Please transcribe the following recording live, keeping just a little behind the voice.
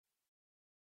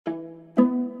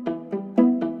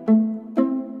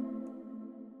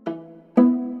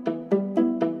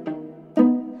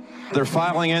They're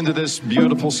filing into this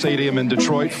beautiful stadium in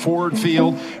Detroit, Ford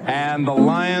Field, and the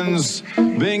Lions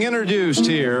being introduced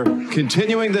here,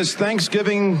 continuing this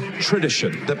Thanksgiving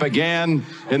tradition that began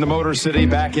in the Motor City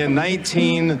back in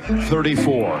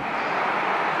 1934.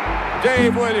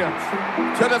 Dave Williams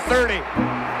to the 30.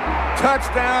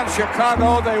 Touchdown,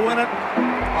 Chicago. They win it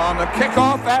on the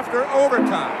kickoff after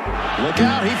overtime. Look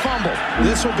out, he fumbled.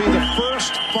 This will be the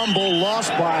first fumble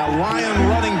lost by a Lion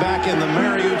running back in the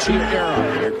Mariucci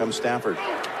era. Here comes Stafford.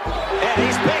 And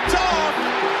he's picked off,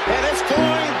 and it's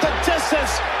going the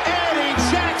distance. Eddie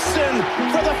Jackson,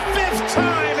 for the 5th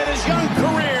time in his young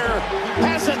career,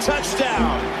 has a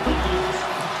touchdown.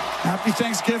 Happy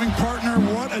Thanksgiving, partner.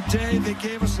 What a day. They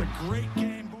gave us a great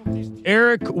game.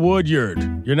 Eric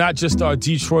Woodyard, you're not just our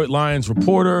Detroit Lions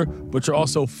reporter, but you're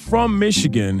also from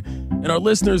Michigan. And our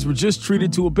listeners were just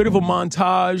treated to a bit of a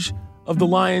montage of the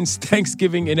Lions'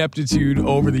 Thanksgiving ineptitude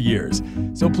over the years.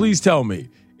 So please tell me,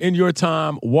 in your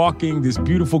time walking this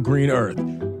beautiful green earth,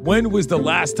 when was the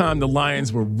last time the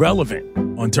Lions were relevant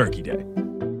on Turkey Day?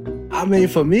 I mean,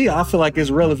 for me, I feel like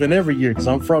it's relevant every year because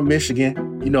I'm from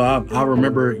Michigan. You know, I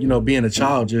remember, being a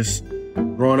child just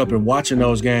growing up and watching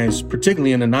those games,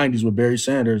 particularly in the 90s with Barry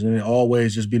Sanders, and it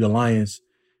always just be the Lions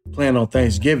playing on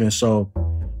Thanksgiving. So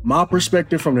my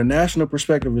perspective from the national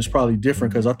perspective is probably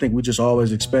different because I think we just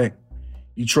always expect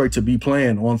Detroit to be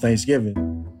playing on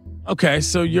Thanksgiving. Okay,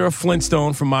 so you're a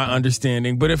Flintstone from my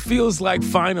understanding, but it feels like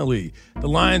finally the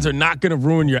Lions are not going to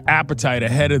ruin your appetite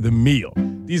ahead of the meal.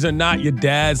 These are not your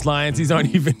dad's Lions. These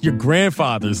aren't even your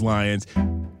grandfather's Lions.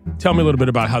 Tell me a little bit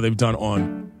about how they've done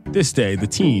on this day, the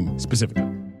team specifically.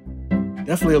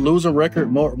 Definitely a losing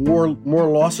record, more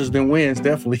losses than wins,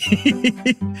 definitely.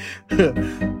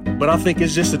 But I think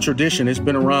it's just a tradition. It's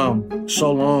been around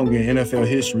so long in NFL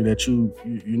history that you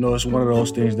know it's one of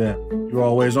those things that you're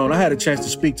always on. I had a chance to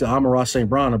speak to Amon-Ra St.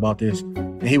 Brown about this,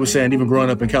 and he was saying even growing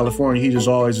up in California, he just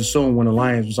always assumed when the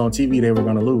Lions was on TV they were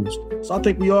going to lose. So I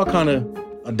think we all kind of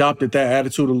adopted that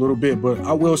attitude a little bit. But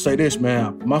I will say this,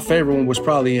 man, my favorite one was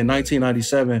probably in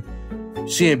 1997,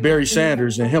 seeing Barry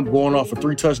Sanders and him going off for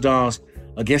 3 touchdowns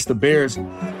against the Bears.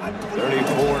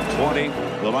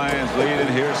 34-20, the Lions lead, and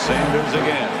here's Sanders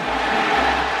again.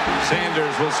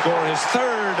 Sanders will score his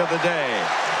 3rd of the day.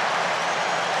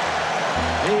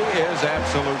 He is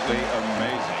absolutely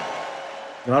amazing.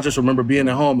 And I just remember being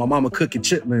at home, my mama cooking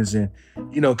chitlins and,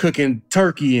 cooking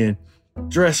turkey and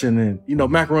dressing and,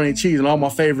 macaroni and cheese and all my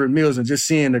favorite meals, and just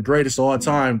seeing the greatest of all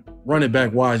time running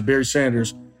back-wise, Barry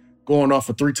Sanders, going off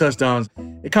for 3 touchdowns.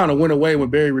 It kind of went away when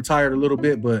Barry retired a little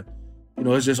bit, but,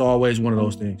 it's just always one of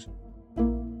those things.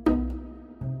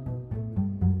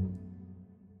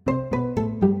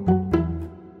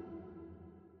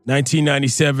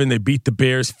 (1997) they beat the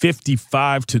Bears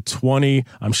 55-20.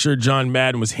 I'm sure John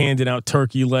Madden was handing out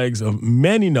turkey legs of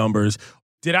many numbers.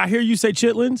 Did I hear you say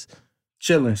chitlins?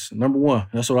 Chitlins, number one.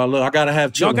 That's what I love. I got to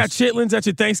have chitlins. Y'all got chitlins at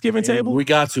your Thanksgiving table? We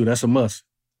got to. That's a must.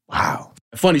 Wow.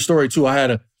 A funny story, too.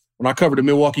 When I covered the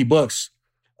Milwaukee Bucks,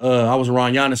 I was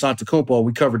around Giannis Antetokounmpo.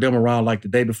 We covered them around like the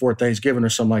day before Thanksgiving or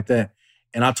something like that.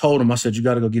 And I told him, I said, you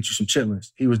got to go get you some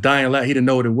chitlins. He was dying loud. He didn't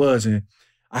know what it was. And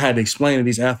I had to explain to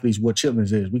these athletes what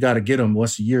chitlins is. We got to get them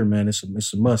once a year, man. It's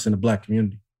a must in the Black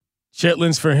community.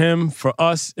 Chitlins for him, for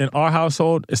us in our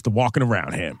household, it's the walking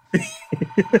around ham.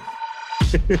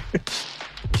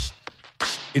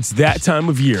 It's that time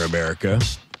of year, America.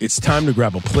 It's time to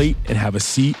grab a plate and have a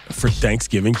seat for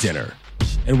Thanksgiving dinner.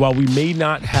 And while we may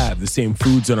not have the same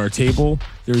foods on our table,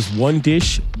 there's one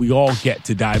dish we all get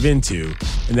to dive into,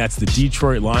 and that's the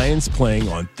Detroit Lions playing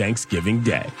on Thanksgiving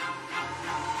Day.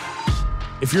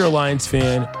 If you're a Lions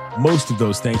fan, most of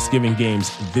those Thanksgiving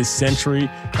games this century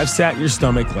have sat in your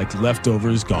stomach like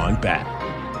leftovers gone bad.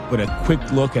 But a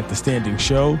quick look at the standing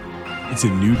show, it's a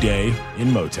new day in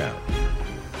Motown.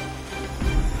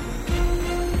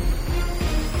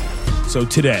 So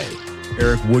today,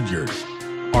 Eric Woodyard,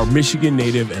 our Michigan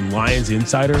native and Lions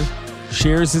insider,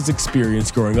 shares his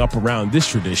experience growing up around this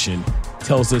tradition,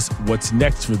 tells us what's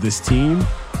next for this team,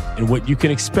 and what you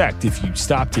can expect if you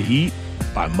stop to eat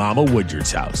by Mama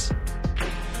Woodyard's house.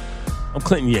 I'm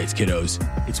Clinton Yates, kiddos.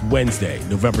 It's Wednesday,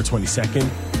 November 22nd.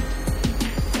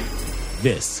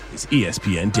 This is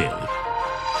ESPN Daily.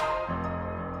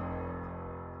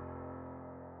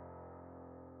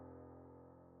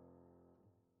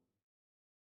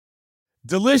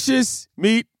 Delicious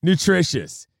meat,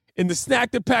 nutritious. In the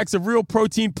snack that packs a real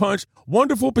protein punch,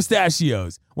 Wonderful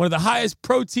Pistachios, one of the highest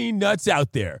protein nuts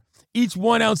out there. Each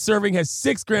 1 ounce serving has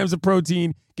 6 grams of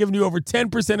protein, giving you over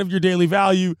 10% of your daily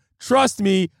value. Trust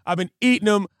me, I've been eating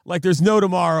them like there's no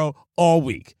tomorrow all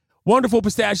week. Wonderful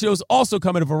Pistachios also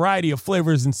come in a variety of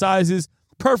flavors and sizes,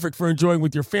 perfect for enjoying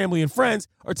with your family and friends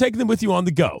or taking them with you on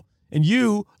the go. And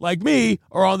you, like me,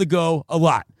 are on the go a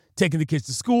lot. Taking the kids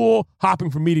to school,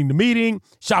 hopping from meeting to meeting,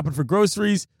 shopping for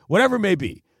groceries, whatever it may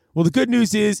be. Well, the good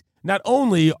news is not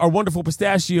only are Wonderful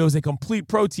Pistachios a complete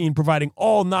protein providing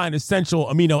all 9 essential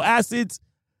amino acids,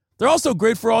 they're also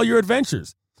great for all your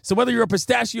adventures. So whether you're a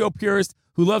pistachio purist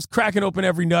who loves cracking open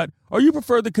every nut or you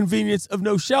prefer the convenience of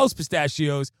no-shells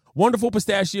pistachios, Wonderful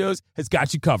Pistachios has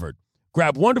got you covered.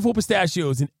 Grab Wonderful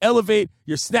Pistachios and elevate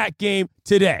your snack game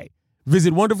today.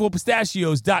 Visit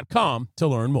WonderfulPistachios.com to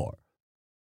learn more.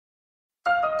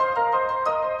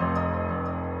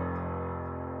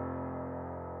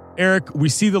 Eric, we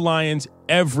see the Lions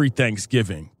every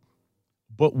Thanksgiving.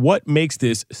 But what makes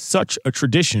this such a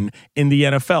tradition in the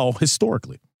NFL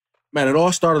historically? Man, it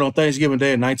all started on Thanksgiving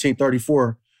Day in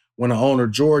 1934 when the owner,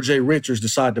 George A. Richards,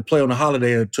 decided to play on the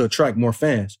holiday to attract more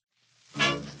fans.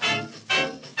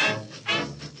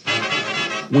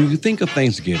 When you think of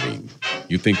Thanksgiving,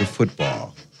 you think of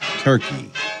football, turkey,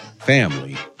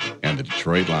 family, and the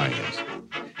Detroit Lions.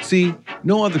 See,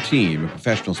 no other team in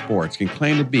professional sports can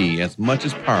claim to be as much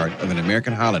as part of an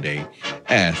American holiday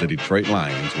as the Detroit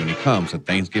Lions when it comes to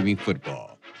Thanksgiving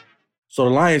football. So the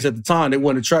Lions at the time, they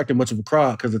weren't attracting much of a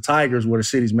crowd because the Tigers were the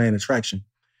city's main attraction.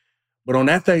 But on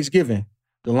that Thanksgiving,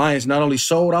 the Lions not only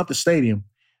sold out the stadium,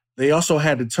 they also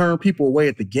had to turn people away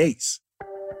at the gates.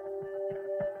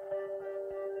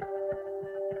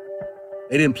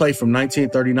 They didn't play from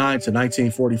 1939 to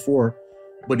 1944,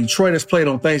 but Detroit has played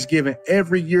on Thanksgiving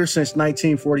every year since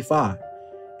 1945.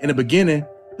 In the beginning,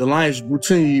 the Lions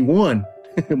routinely won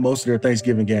most of their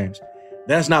Thanksgiving games.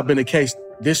 That's not been the case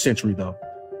this century, though,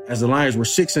 as the Lions were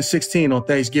 6-16 on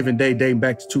Thanksgiving Day dating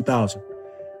back to 2000.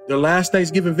 Their last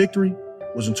Thanksgiving victory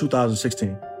was in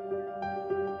 2016.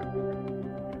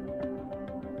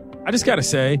 I just got to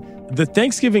say, the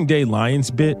Thanksgiving Day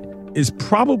Lions bit is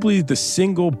probably the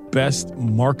single best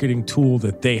marketing tool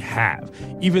that they have,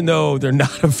 even though they're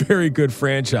not a very good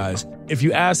franchise. If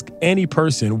you ask any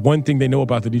person one thing they know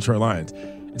about the Detroit Lions,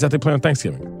 it's that they play on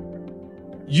Thanksgiving.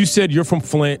 You said you're from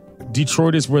Flint.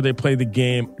 Detroit is where they play the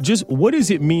game. Just what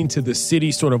does it mean to the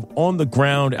city sort of on the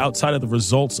ground outside of the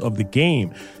results of the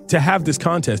game to have this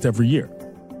contest every year?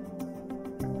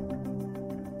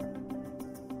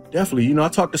 Definitely. I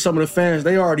talked to some of the fans.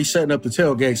 They already setting up the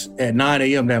tailgates at 9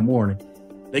 a.m. that morning.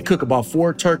 They cook about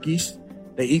 4 turkeys.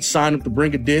 They each sign up to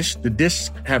bring a dish. The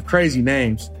dishes have crazy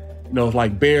names,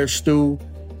 like bear stew,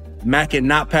 mac and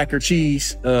not packer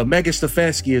cheese. Megan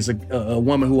Stefanski is a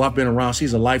woman who I've been around.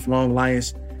 She's a lifelong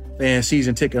Lions fan,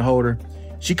 season ticket holder.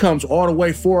 She comes all the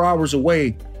way 4 hours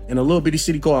away in a little bitty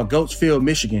city called Goatsfield,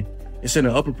 Michigan. It's in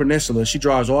the Upper Peninsula. She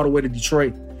drives all the way to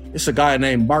Detroit. It's a guy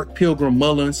named Mark Pilgrim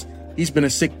Mullins. He's been a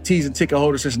season ticket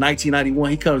holder since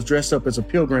 1991. He comes dressed up as a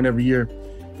pilgrim every year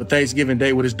for Thanksgiving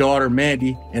Day with his daughter,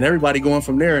 Mandy, and everybody going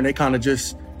from there, and they kind of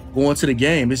just go into the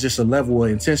game. It's just a level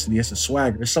of intensity. It's a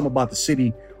swagger. There's something about the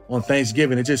city on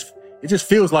Thanksgiving. It just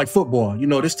feels like football.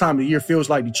 This time of the year feels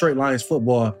like Detroit Lions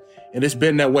football, and it's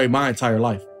been that way my entire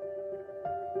life.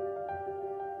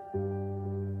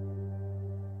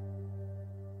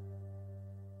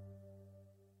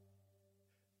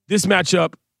 This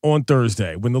matchup on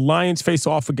Thursday, when the Lions face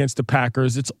off against the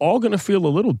Packers, it's all going to feel a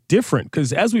little different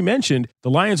because, as we mentioned, the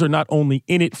Lions are not only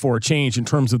in it for a change in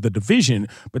terms of the division,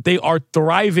 but they are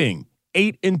thriving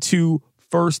 8-2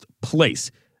 first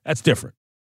place. That's different.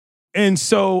 And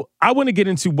so I want to get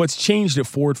into what's changed at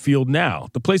Ford Field now.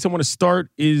 The place I want to start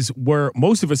is where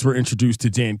most of us were introduced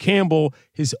to Dan Campbell,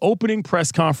 his opening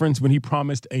press conference when he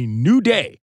promised a new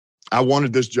day. I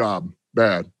wanted this job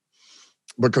bad,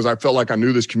 because I felt like I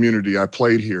knew this community. I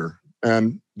played here,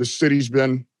 and the city's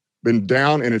been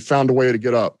down, and it found a way to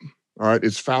get up. All right,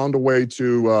 it's found a way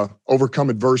to overcome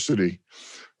adversity.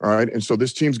 All right, and so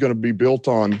this team's going to be built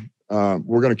on.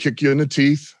 We're going to kick you in the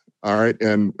teeth. All right,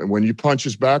 and when you punch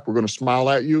us back, we're going to smile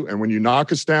at you, and when you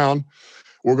knock us down,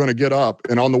 we're going to get up.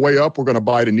 And on the way up, we're going to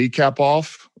bite a kneecap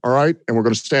off. All right, and we're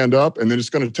going to stand up, and then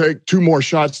it's going to take 2 more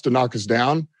shots to knock us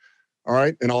down. All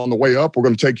right, and on the way up, we're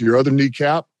going to take your other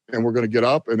kneecap, and we're going to get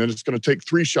up, and then it's going to take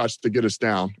 3 shots to get us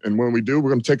down. And when we do, we're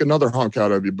going to take another hunk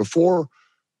out of you. Before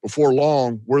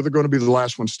long, we're going to be the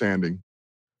last one standing.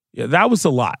 Yeah, that was a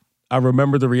lot. I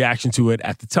remember the reaction to it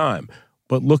at the time.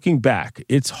 But looking back,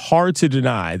 it's hard to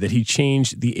deny that he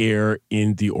changed the air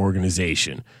in the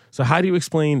organization. So how do you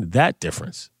explain that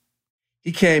difference?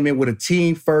 He came in with a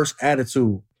team-first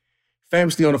attitude.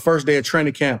 Famously, on the first day of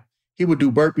training camp, he would do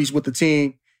burpees with the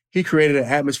team. He created an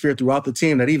atmosphere throughout the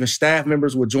team that even staff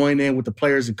members would join in with the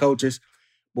players and coaches.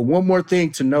 But one more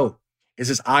thing to note is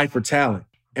his eye for talent.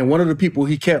 And one of the people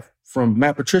he kept from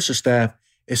Matt Patricia's staff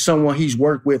is someone he's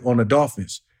worked with on the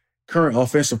Dolphins, current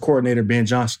offensive coordinator Ben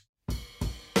Johnson.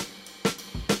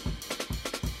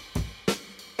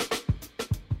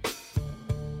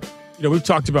 You know, we've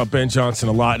talked about Ben Johnson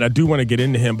a lot, and I do want to get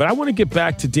into him, but I want to get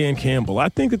back to Dan Campbell. I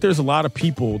think that there's a lot of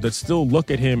people that still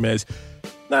look at him as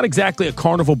not exactly a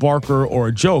carnival barker or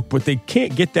a joke, but they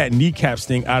can't get that kneecaps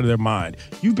thing out of their mind.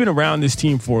 You've been around this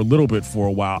team for a little bit for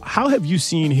a while. How have you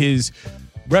seen his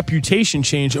reputation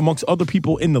change amongst other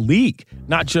people in the league,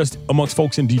 not just amongst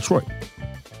folks in Detroit?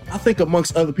 I think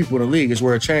amongst other people in the league is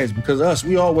where it changed, because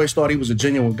we always thought he was a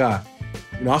genuine guy.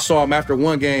 You know, I saw him after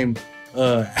one game.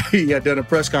 He had done a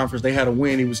press conference. They had a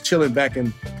win. He was chilling back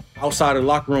outside of the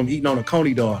locker room eating on a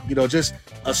Coney dog. You know, just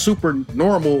a super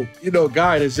normal,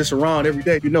 guy that's just around every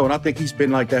day. And I think he's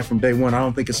been like that from day one. I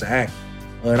don't think it's an act.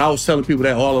 And I was telling people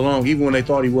that all along, even when they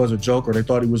thought he was a joke or they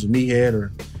thought he was a meathead.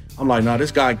 I'm like, no,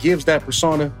 this guy gives that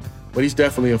persona, but he's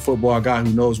definitely a football guy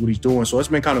who knows what he's doing. So it's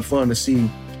been kind of fun to see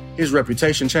his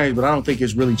reputation change, but I don't think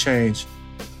it's really changed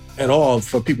at all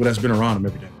for people that's been around him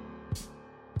every day.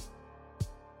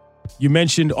 You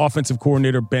mentioned offensive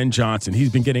coordinator Ben Johnson.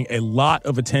 He's been getting a lot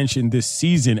of attention this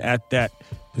season at that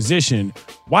position.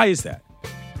 Why is that?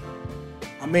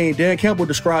 I mean, Dan Campbell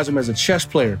describes him as a chess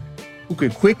player who can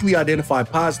quickly identify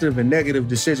positive and negative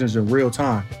decisions in real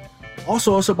time.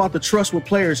 Also, it's about the trust with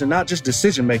players and not just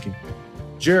decision-making.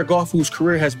 Jared Goff, whose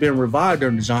career has been revived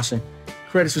under Johnson,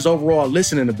 credits his overall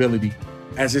listening ability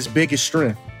as his biggest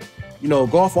strength.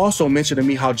 Goff also mentioned to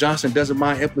me how Johnson doesn't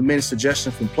mind implementing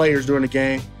suggestions from players during the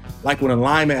game, like when a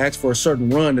lineman asked for a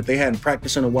certain run that they hadn't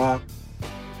practiced in a while.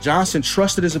 Johnson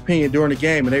trusted his opinion during the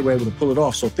game, and they were able to pull it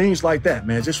off. So things like that,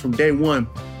 man, just from day one,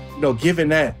 giving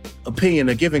that opinion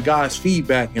and giving guys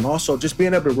feedback, and also just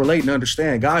being able to relate and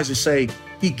understand. Guys just say,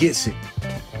 he gets it.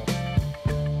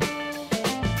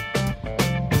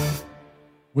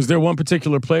 Was there one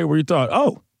particular play where you thought,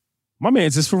 oh, my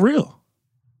man's just for real?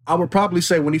 I would probably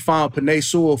say when he found Penei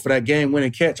Sewell for that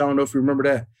game-winning catch. I don't know if you remember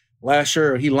that. Last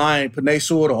year, he lined Penei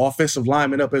Sewell, the offensive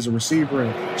lineman, up as a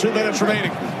receiver. 2 minutes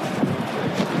remaining.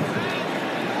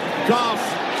 Goff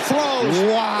throws.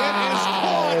 Wow. It is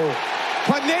caught.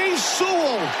 Penei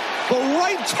Sewell, the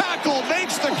right tackle,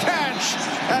 makes the catch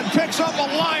and picks up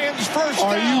a Lions first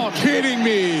down. Are you kidding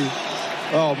me?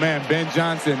 Oh, man, Ben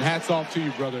Johnson, hats off to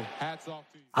you, brother. Hats off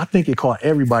to you. I think it caught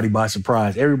everybody by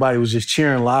surprise. Everybody was just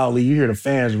cheering loudly. You hear the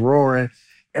fans roaring.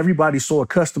 Everybody's so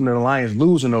accustomed to the Lions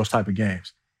losing those type of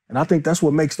games. And I think that's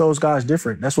what makes those guys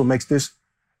different. That's what makes this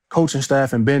coaching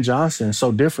staff and Ben Johnson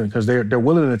so different, because they're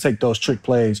willing to take those trick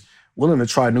plays, willing to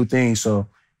try new things. So,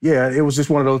 yeah, it was just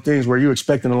one of those things where you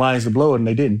expecting the Lions to blow it, and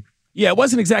they didn't. Yeah, it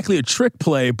wasn't exactly a trick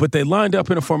play, but they lined up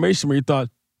in a formation where you thought,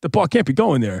 the ball can't be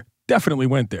going there. Definitely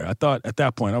went there. I thought at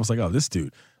that point, I was like, oh, this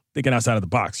dude, thinking outside of the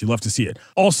box. You love to see it.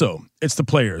 Also, it's the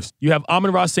players. You have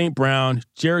Amon-Ra St. Brown,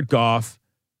 Jared Goff,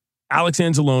 Alex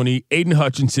Anzalone, Aiden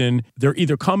Hutchinson. They're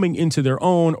either coming into their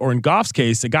own, or in Goff's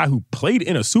case, a guy who played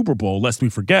in a Super Bowl, lest we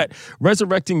forget,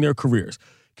 resurrecting their careers.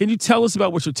 Can you tell us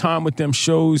about what your time with them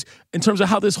shows in terms of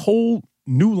how this whole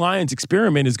new Lions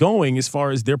experiment is going as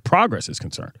far as their progress is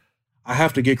concerned? I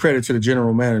have to give credit to the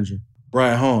general manager,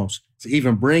 Brad Holmes, to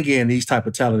even bring in these type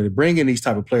of talent, to bring in these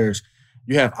type of players.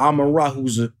 You have Amon-Ra,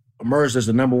 who's emerged as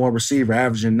the number one receiver,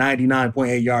 averaging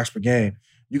 99.8 yards per game.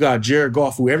 You got Jared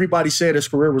Goff, who everybody said his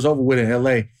career was over with in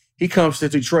L.A. He comes to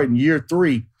Detroit in year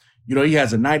 3. He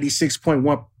has a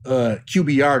 96.1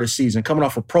 QBR this season, coming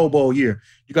off a Pro Bowl year.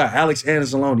 You got Alex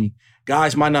Anzalone.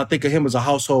 Guys might not think of him as a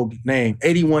household name.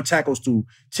 81 tackles through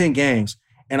 10 games.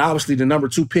 And obviously the number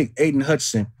 2 pick, Aiden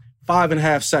Hutchinson,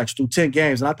 5.5 sacks through 10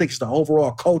 games. And I think it's the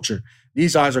overall culture.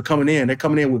 These guys are coming in. They're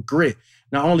coming in with grit.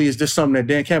 Not only is this something that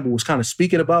Dan Campbell was kind of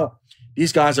speaking about,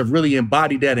 these guys have really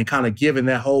embodied that and kind of given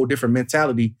that whole different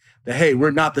mentality that, hey,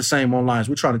 we're not the same on lines.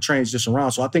 We're trying to change this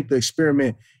around. So I think the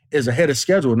experiment is ahead of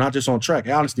schedule, not just on track.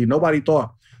 Honestly, nobody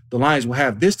thought the Lions would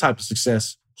have this type of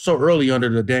success so early under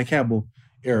the Dan Campbell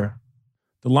era.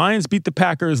 The Lions beat the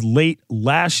Packers late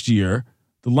last year.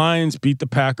 The Lions beat the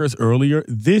Packers earlier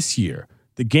this year.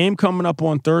 The game coming up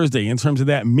on Thursday, in terms of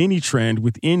that mini trend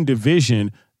within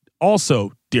division,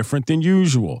 also different than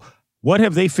usual. What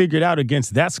have they figured out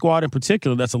against that squad in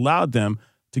particular that's allowed them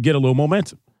to get a little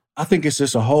momentum? I think it's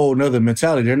just a whole nother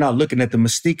mentality. They're not looking at the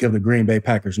mystique of the Green Bay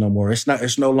Packers no more.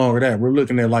 It's no longer that. We're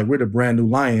looking at like we're the brand new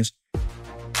Lions.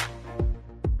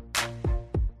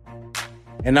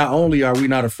 And not only are we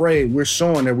not afraid, we're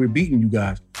showing that we're beating you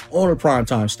guys on a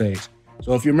primetime stage.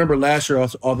 So if you remember last year,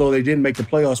 although they didn't make the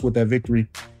playoffs with that victory,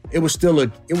 it was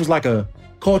like a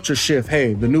culture shift.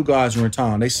 Hey, the new guys are in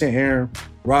town. They sent Aaron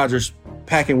Rodgers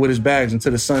packing with his bags into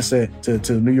the sunset to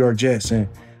the New York Jets. And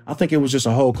I think it was just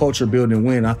a whole culture building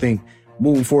win. I think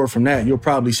moving forward from that, you'll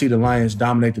probably see the Lions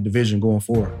dominate the division going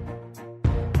forward.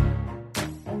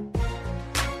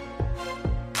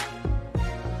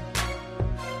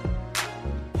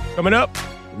 Coming up,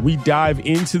 we dive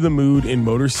into the mood in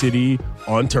Motor City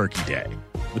on Turkey Day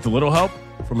with a little help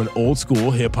from an old school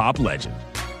hip hop legend.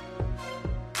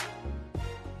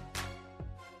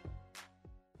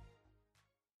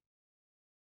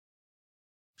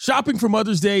 Shopping for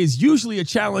Mother's Day is usually a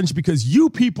challenge because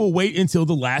you people wait until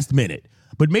the last minute.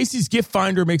 But Macy's Gift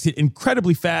Finder makes it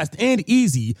incredibly fast and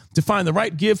easy to find the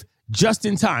right gift just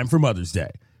in time for Mother's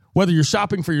Day. Whether you're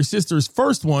shopping for your sister's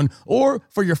first one or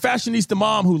for your fashionista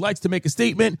mom who likes to make a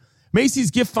statement,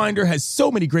 Macy's Gift Finder has so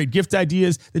many great gift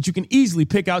ideas that you can easily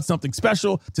pick out something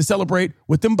special to celebrate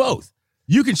with them both.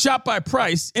 You can shop by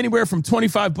price anywhere from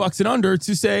 $25 and under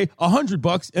to, say,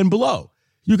 $100 and below.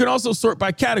 You can also sort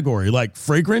by category like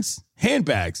fragrance,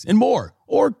 handbags, and more,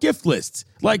 or gift lists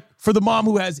like for the mom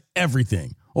who has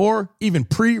everything, or even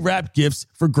pre-wrapped gifts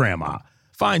for grandma.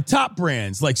 Find top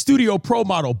brands like Studio Pro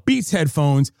Model Beats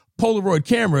headphones, Polaroid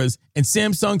cameras, and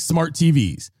Samsung smart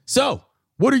TVs. So,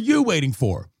 what are you waiting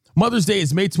for? Mother's Day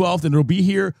is May 12th, and it'll be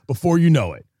here before you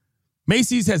know it.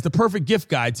 Macy's has the perfect gift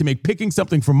guide to make picking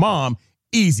something for mom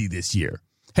easy this year.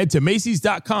 Head to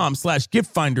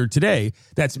Macys.com/giftfinder today.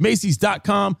 That's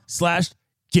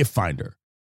Macys.com/giftfinder.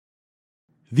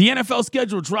 The NFL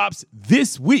schedule drops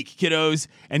this week, kiddos,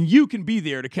 and you can be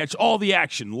there to catch all the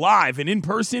action live and in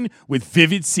person with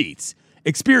Vivid Seats.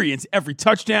 Experience every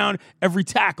touchdown, every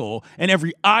tackle, and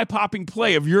every eye-popping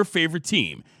play of your favorite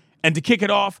team. And to kick it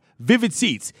off, Vivid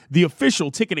Seats, the official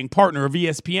ticketing partner of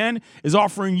ESPN, is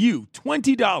offering you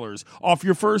 $20 off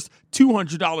your first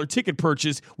 $200 ticket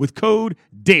purchase with code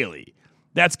DAILY.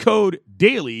 That's code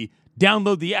DAILY.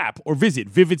 Download the app or visit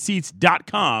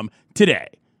vividseats.com today.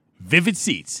 Vivid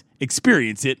Seats.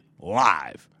 Experience it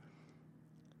live.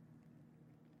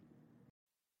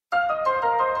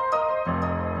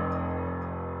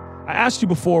 I asked you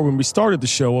before when we started the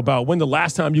show about when the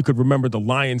last time you could remember the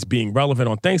Lions being relevant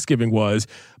on Thanksgiving was.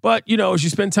 But, you know, as you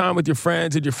spend time with your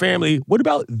friends and your family, what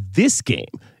about this game?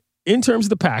 In terms of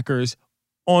the Packers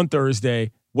on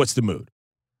Thursday, what's the mood?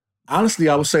 Honestly,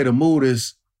 I would say the mood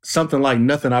is something like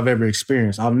nothing I've ever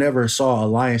experienced. I've never saw a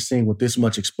Lions team with this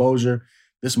much exposure,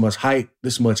 this much hype,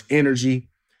 this much energy.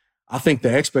 I think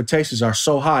the expectations are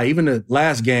so high. Even the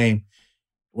last game,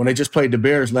 when they just played the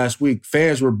Bears last week,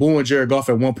 fans were booing Jared Goff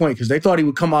at one point because they thought he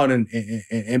would come out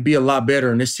and be a lot better,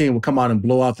 and this team would come out and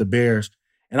blow out the Bears.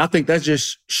 And I think that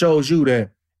just shows you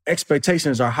that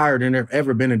expectations are higher than they've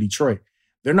ever been in Detroit.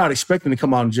 They're not expecting to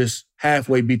come out and just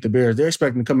halfway beat the Bears. They're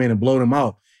expecting to come in and blow them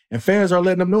out. And fans are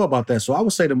letting them know about that. So I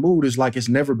would say the mood is like it's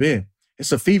never been.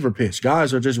 It's a fever pitch.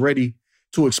 Guys are just ready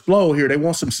to explode here. They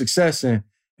want some success, and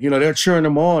you know, they're cheering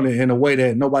them on in a way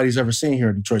that nobody's ever seen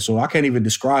here in Detroit. So I can't even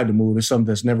describe the mood. It's something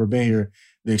that's never been here.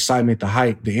 The excitement, the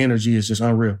hype, the energy is just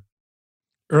unreal.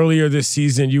 Earlier this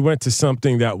season, you went to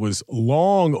something that was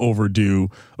long overdue.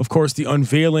 Of course, the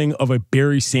unveiling of a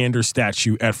Barry Sanders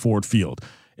statue at Ford Field.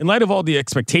 In light of all the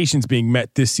expectations being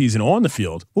met this season on the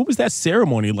field, what was that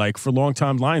ceremony like for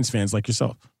longtime Lions fans like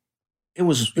yourself? It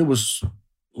was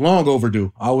long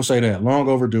overdue. I would say that, long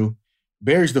overdue.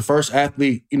 Barry's the first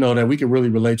athlete, you know, that we can really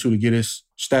relate to get his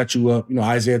statue up. You know,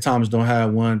 Isaiah Thomas don't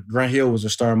have one. Grant Hill was a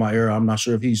star in my era. I'm not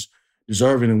sure if he's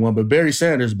deserving of one, but Barry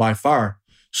Sanders by far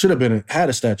should have had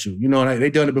a statue. You know, they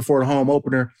done it before the home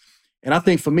opener. And I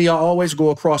think for me, I always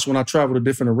go across when I travel to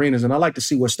different arenas, and I like to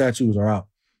see what statues are out.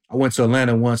 I went to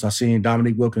Atlanta once. I seen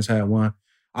Dominique Wilkins had one.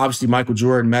 Obviously, Michael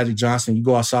Jordan, Magic Johnson. You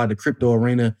go outside the crypto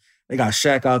arena, they got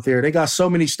Shaq out there. They got so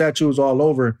many statues all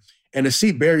over. And to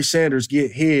see Barry Sanders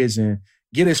get his and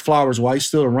get his flowers while he's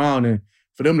still around, and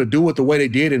for them to do it the way they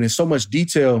did and in so much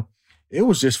detail, it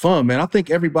was just fun, man. I think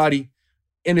everybody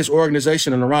in this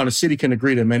organization and around the city can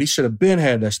agree that, man, he should have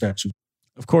had that statue.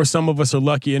 Of course, some of us are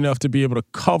lucky enough to be able to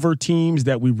cover teams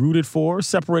that we rooted for.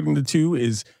 Separating the two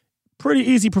is pretty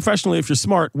easy professionally if you're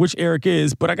smart, which Eric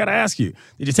is. But I got to ask you,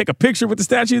 did you take a picture with the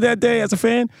statue that day as a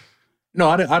fan? No,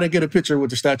 I didn't get a picture with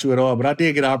the statue at all, but I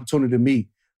did get an opportunity to meet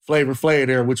Flavor Flav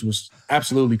there, which was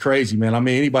absolutely crazy, man. I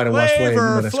mean, anybody that watched Flav, you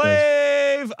know that's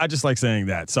crazy. I just like saying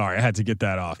that. Sorry, I had to get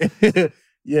that off.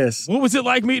 Yes. What was it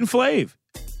like meeting Flav?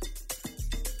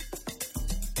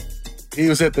 He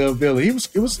was at the Villa.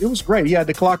 It was great. He had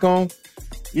the clock on.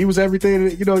 He was everything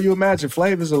that, you know, you imagine.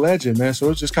 Flav is a legend, man. So it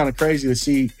was just kind of crazy to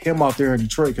see him out there in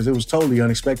Detroit because it was totally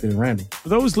unexpected and random. For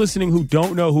those listening who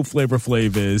don't know who Flavor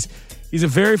Flav is, he's a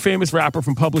very famous rapper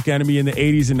from Public Enemy in the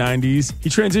 80s and 90s. He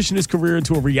transitioned his career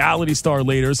into a reality star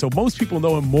later, so most people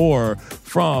know him more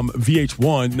from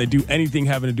VH1 than they do anything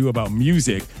having to do about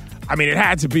music. I mean, it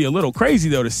had to be a little crazy,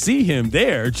 though, to see him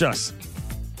there just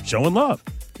showing love.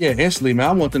 Yeah, instantly, man.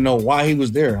 I want to know why he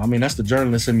was there. I mean, that's the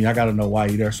journalist in me. I got to know why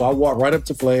he's there. So I walked right up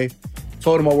to Flav,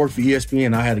 told him I worked for ESPN,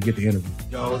 and I had to get the interview.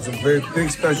 Yo, it's a very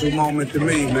big, special moment to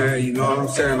me, man. You know what I'm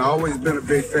saying? I've always been a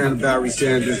big fan of Barry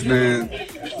Sanders, man.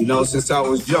 You know, since I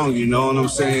was young, you know what I'm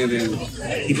saying? And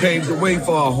he paved the way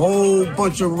for a whole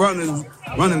bunch of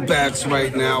running backs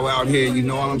right now out here, you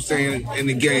know what I'm saying, in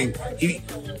the game.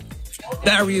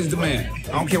 Barry is the man.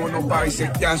 I don't care what nobody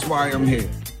says. That's why I'm here.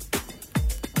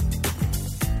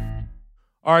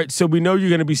 All right, so we know you're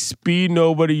going to be speeding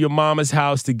over to your mama's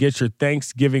house to get your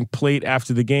Thanksgiving plate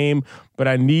after the game, but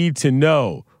I need to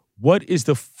know, what is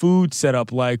the food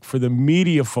setup like for the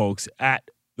media folks at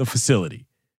the facility?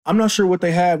 I'm not sure what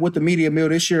they had with the media meal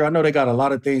this year. I know they got a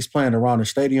lot of things planned around the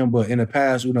stadium, but in the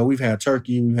past, you know, we've had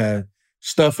turkey, we've had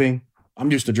stuffing.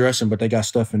 I'm used to dressing, but they got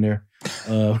stuff in there.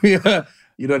 Yeah,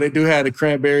 you know, they do have the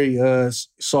cranberry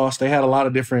sauce. They had a lot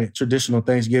of different traditional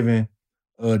Thanksgiving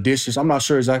dishes. I'm not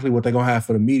sure exactly what they're going to have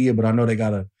for the media, but I know they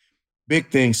got a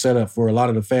big thing set up for a lot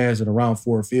of the fans that are around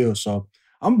Ford Field. So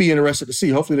I'm be interested to see.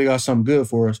 Hopefully they got something good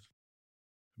for us.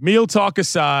 Meal talk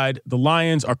aside, the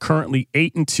Lions are currently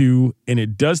 8-2, and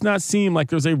it does not seem like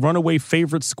there's a runaway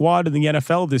favorite squad in the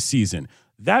NFL this season.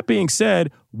 That being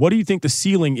said, what do you think the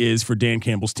ceiling is for Dan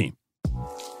Campbell's team?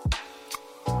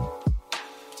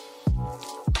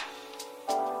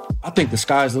 I think the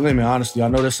sky's the limit, honestly. I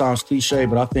know this sounds cliche,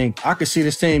 but I think I could see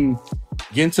this team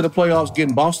getting to the playoffs,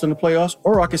 getting bounced in the playoffs,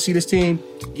 or I could see this team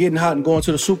getting hot and going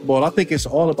to the Super Bowl. I think it's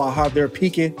all about how they're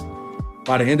peaking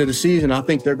by the end of the season. I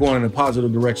think they're going in a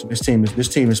positive direction. This team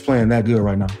is playing that good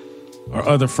right now. Our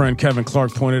other friend Kevin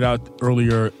Clark pointed out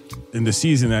earlier in the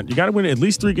season that you got to win at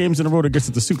least 3 games in a row to get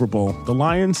to the Super Bowl. The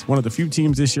Lions, one of the few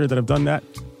teams this year that have done that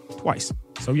twice.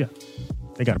 So, yeah,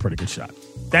 they got a pretty good shot.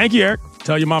 Thank you, Eric.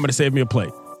 Tell your mama to save me a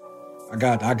plate. I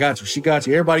got you. She got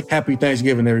you. Everybody, happy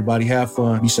Thanksgiving, everybody. Have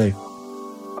fun. Be safe.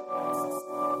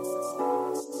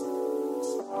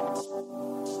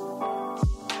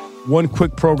 One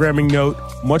quick programming note.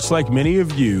 Much like many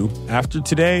of you, after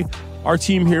today, our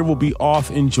team here will be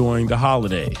off enjoying the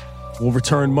holiday. We'll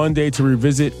return Monday to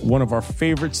revisit one of our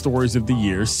favorite stories of the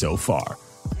year so far.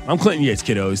 I'm Clinton Yates,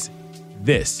 kiddos.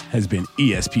 This has been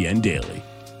ESPN Daily.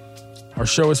 Our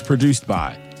show is produced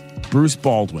by Bruce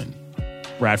Baldwin,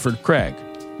 Bradford Craig,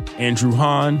 Andrew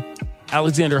Hahn,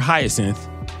 Alexander Hyacinth,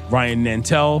 Ryan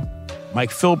Nantel,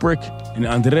 Mike Philbrick, and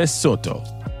Andres Soto.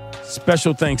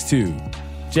 Special thanks to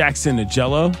Jackson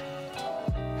Agello.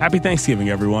 Happy Thanksgiving,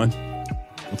 everyone.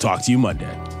 We'll talk to you Monday.